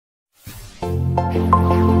Welcome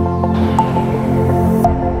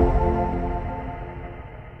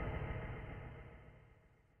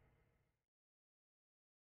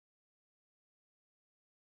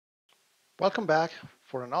back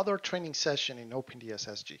for another training session in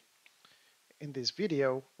OpenDSS-G. In this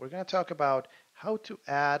video, we're going to talk about how to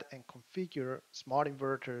add and configure smart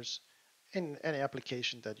inverters in any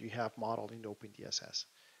application that you have modeled in OpenDSS.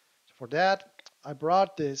 So for that, I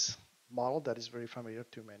brought this model that is very familiar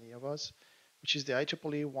to many of us, which is the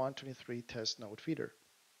IEEE 123 test node feeder.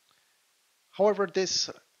 However, this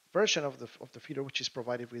version of the feeder, which is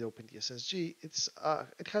provided with OpenDSS-G,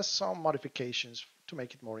 it has some modifications to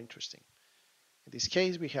make it more interesting. In this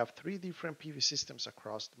case, we have 3 different PV systems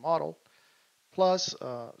across the model, plus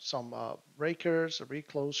some breakers,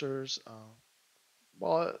 reclosers,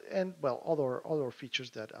 other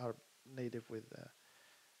features that are native with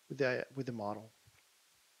the model.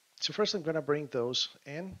 So first, I'm going to bring those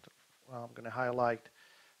in. I'm going to highlight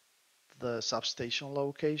the substation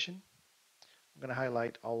location. I'm going to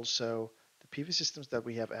highlight also the PV systems that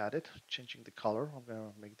we have added, changing the color. I'm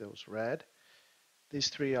going to make those red. These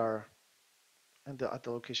 3 are and at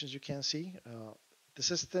the locations you can see. The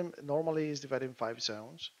system normally is divided in 5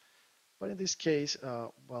 zones, but in this case,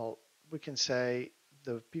 we can say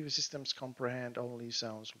the PV systems comprehend only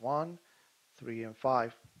zones 1, 3, and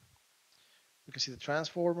 5. We can see the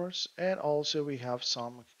transformers, and also we have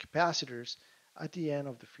some capacitors at the end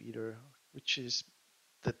of the feeder, which is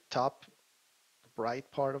the top right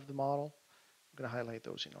part of the model. I'm going to highlight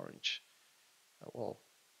those in orange,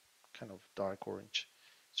 kind of dark orange,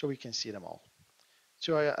 so we can see them all.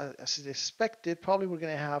 So as expected, probably we're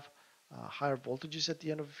going to have higher voltages at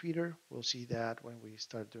the end of the feeder. We'll see that when we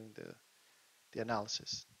start doing the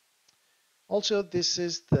analysis. Also, this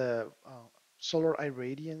is the solar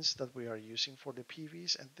irradiance that we are using for the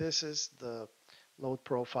PVs, and this is the load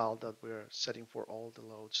profile that we're setting for all the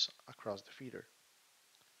loads across the feeder.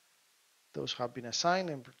 Those have been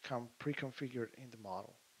assigned and become pre-configured in the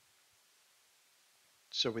model.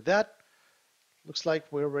 So with that, looks like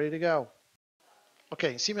we're ready to go.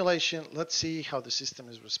 Okay, in simulation, let's see how the system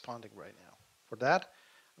is responding right now. For that,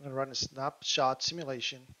 I'm going to run a snapshot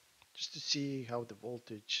simulation just to see how the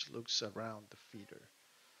voltage looks around the feeder.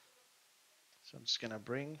 So I'm just going to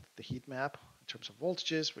bring the heat map in terms of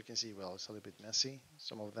voltages. We can see, well, it's a little bit messy.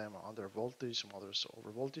 Some of them are under voltage, some others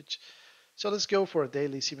over voltage. So let's go for a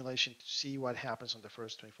daily simulation to see what happens on the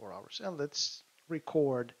first 24 hours. And let's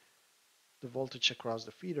record the voltage across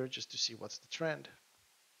the feeder just to see what's the trend.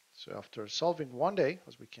 So after solving one day,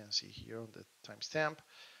 as we can see here on the timestamp,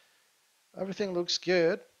 everything looks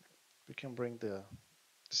good. We can bring the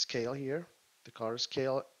scale here, the color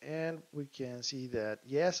scale, and we can see that,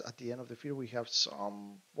 yes, at the end of the feeder, we have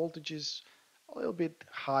some voltages a little bit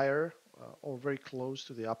higher or very close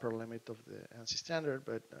to the upper limit of the ANSI standard,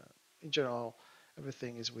 but in general,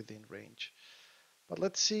 everything is within range. But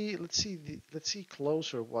let's see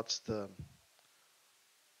closer what's the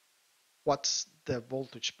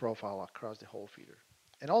voltage profile across the whole feeder.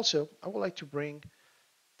 And also, I would like to bring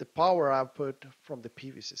the power output from the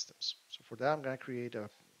PV systems. So for that, I'm going to create a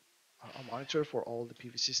monitor for all the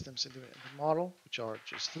PV systems in the model, which are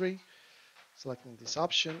just 3. Selecting this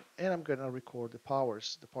option, and I'm going to record the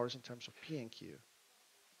powers in terms of P and Q.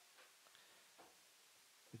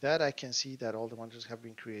 With that, I can see that all the monitors have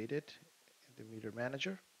been created in the meter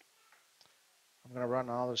manager. I'm going to run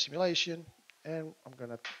another simulation, and I'm going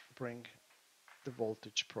to bring the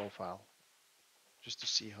voltage profile just to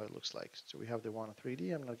see how it looks like. So we have the one in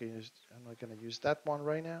 3D. I'm not going to use that one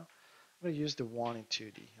right now. I'm going to use the one in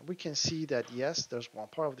 2D. And we can see that, yes, there's one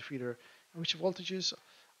part of the feeder in which voltages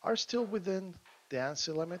are still within the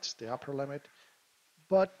ANSI limits, the upper limit,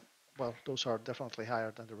 but, well, those are definitely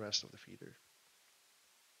higher than the rest of the feeder.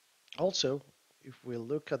 Also, if we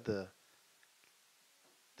look at the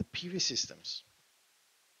PV systems,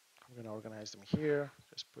 I'm going to organize them here,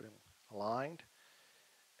 just put them aligned.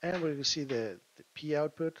 And we will see the P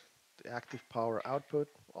output, the active power output.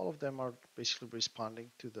 All of them are basically responding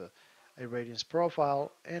to the irradiance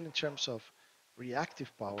profile. And in terms of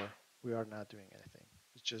reactive power, we are not doing anything.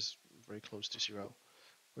 It's just very close to 0.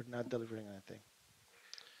 We're not delivering anything.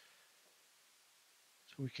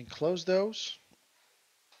 So we can close those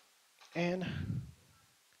and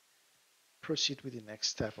proceed with the next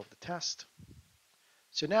step of the test.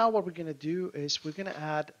 So now what we're going to do is we're going to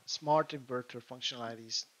add smart inverter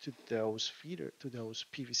functionalities to those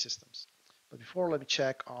PV systems. But before, let me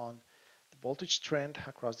check on the voltage trend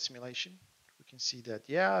across the simulation. We can see that,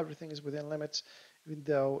 yeah, everything is within limits, even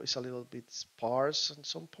though it's a little bit sparse at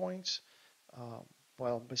some points.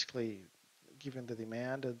 Basically, given the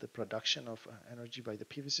demand and the production of energy by the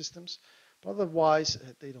PV systems. But otherwise,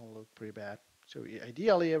 they don't look pretty bad. So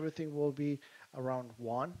ideally, everything will be around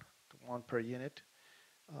 1 per unit.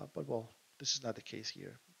 But well, this is not the case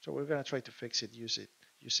here. So we're going to try to fix it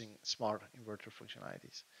using smart inverter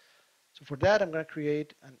functionalities. So for that, I'm going to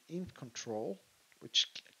create an in control, which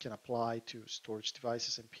can apply to storage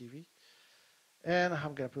devices and PV. And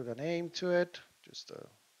I'm going to put a name to it, just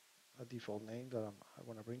a default name that I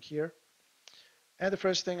want to bring here. And the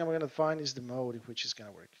first thing I'm going to find is the mode in which it's going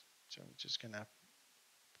to work. So I'm just going to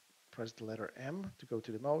press the letter M to go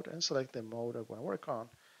to the mode and select the mode I want to work on,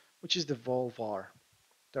 which is the VolVar.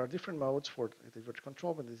 There are different modes for the inverter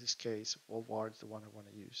control, but in this case, VolVar is the one I want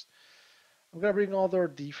to use. I'm going to bring other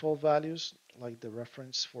default values, like the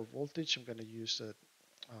reference for voltage. I'm going to use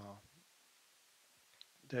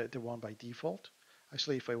the one by default.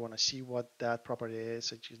 Actually, if I want to see what that property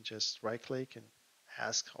is, I can just right-click and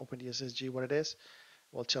ask OpenDSS-G what it is.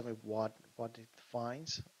 It will tell me what it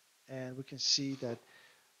finds. And we can see that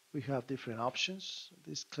we have different options.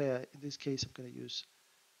 In this case, I'm going to use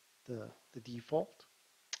the default.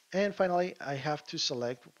 And finally, I have to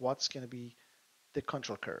select what's going to be the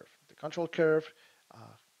control curve. The control curve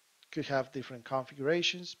could have different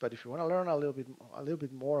configurations, but if you want to learn a little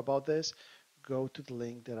bit more about this, go to the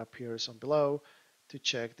link that appears on below to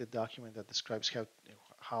check the document that describes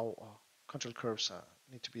how control curves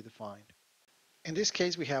need to be defined. In this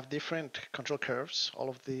case, we have different control curves. All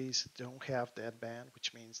of these don't have deadband,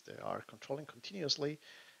 which means they are controlling continuously,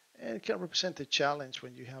 and it can represent a challenge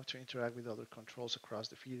when you have to interact with other controls across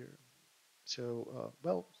the feeder. So,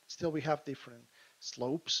 well, still we have different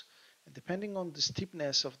slopes, and depending on the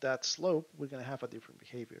steepness of that slope, we're going to have a different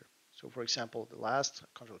behavior. So, for example, the last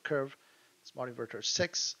control curve, Smart Inverter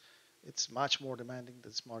 6, it's much more demanding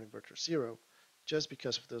than Smart Inverter 0, just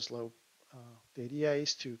because of the slope. The idea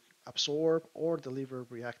is to absorb or deliver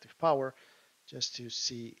reactive power, just to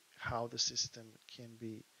see how the system can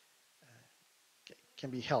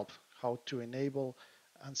be helped, how to enable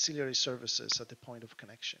ancillary services at the point of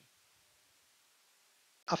connection.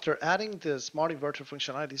 After adding the smart inverter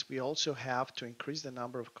functionalities, we also have to increase the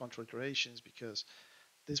number of control iterations because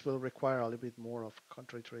this will require a little bit more of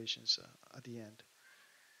control iterations at the end.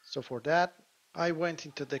 So for that, I went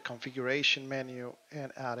into the configuration menu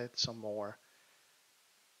and added some more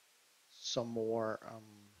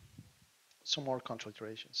control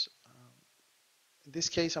iterations. In this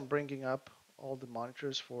case, I'm bringing up all the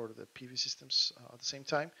monitors for the PV systems at the same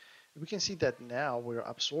time. We can see that now we're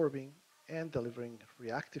absorbing and delivering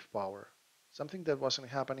reactive power, something that wasn't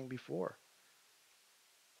happening before.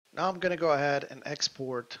 Now I'm going to go ahead and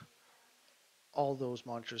export all those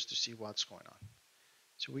monitors to see what's going on.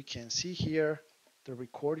 So we can see here the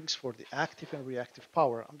recordings for the active and reactive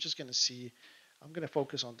power. I'm going to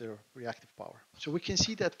focus on the reactive power. So we can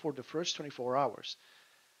see that for the first 24 hours,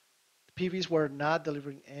 the PVs were not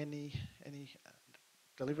delivering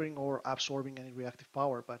delivering or absorbing any reactive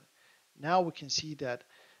power, but now we can see that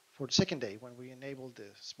for the second day, when we enabled the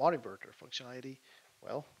smart inverter functionality,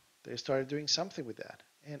 well, they started doing something with that.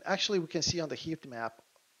 And actually, we can see on the heat map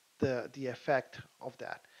the effect of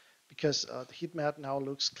that, because the heat map now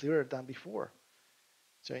looks clearer than before.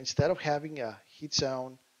 So instead of having a heat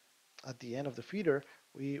zone at the end of the feeder,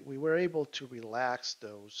 we were able to relax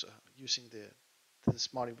those using the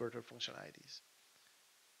smart inverter functionalities.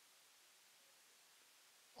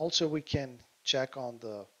 Also, we can check on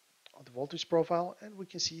the voltage profile, and we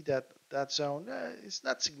can see that that zone is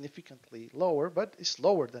not significantly lower, but it's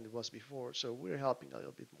lower than it was before, so we're helping a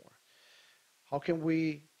little bit more. How can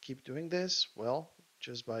we keep doing this? Well,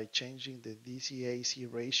 just by changing the DC-AC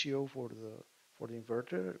ratio for the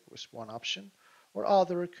inverter was one option, or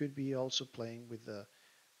other could be also playing with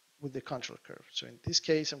the control curve. So in this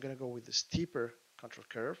case, I'm going to go with the steeper control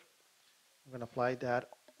curve. I'm going to apply that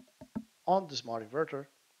on the smart inverter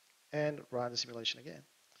and run the simulation again.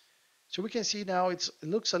 So we can see now it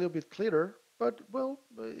looks a little bit clearer, but well,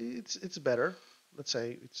 it's better. Let's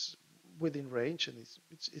say it's within range and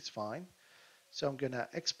it's fine. So I'm gonna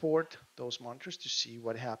export those monitors to see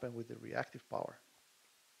what happened with the reactive power.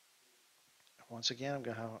 Once again, I'm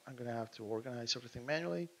gonna have to organize everything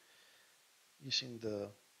manually using the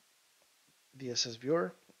DSS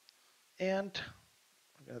viewer, and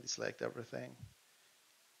I'm gonna deselect everything.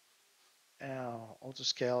 Auto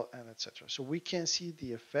scale and etc. So we can see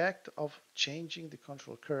the effect of changing the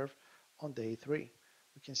control curve on day 3.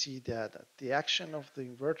 We can see that the action of the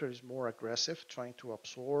inverter is more aggressive, trying to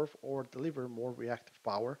absorb or deliver more reactive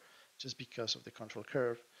power just because of the control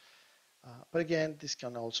curve. But again, this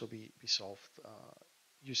can also be solved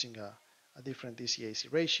using a different DC-AC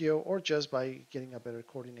ratio, or just by getting a better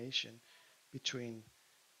coordination between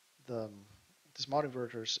the smart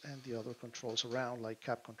inverters and the other controls around, like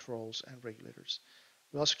cap controls and regulators.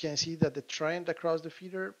 We also can see that the trend across the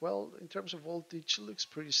feeder, well, in terms of voltage, looks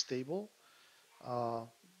pretty stable.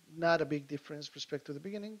 Not a big difference with respect to the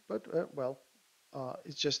beginning, but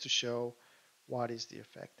it's just to show what is the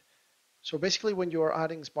effect. So basically, when you are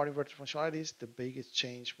adding smart inverter functionalities, the biggest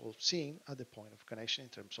change we'll see at the point of connection in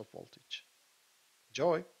terms of voltage.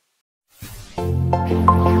 Enjoy!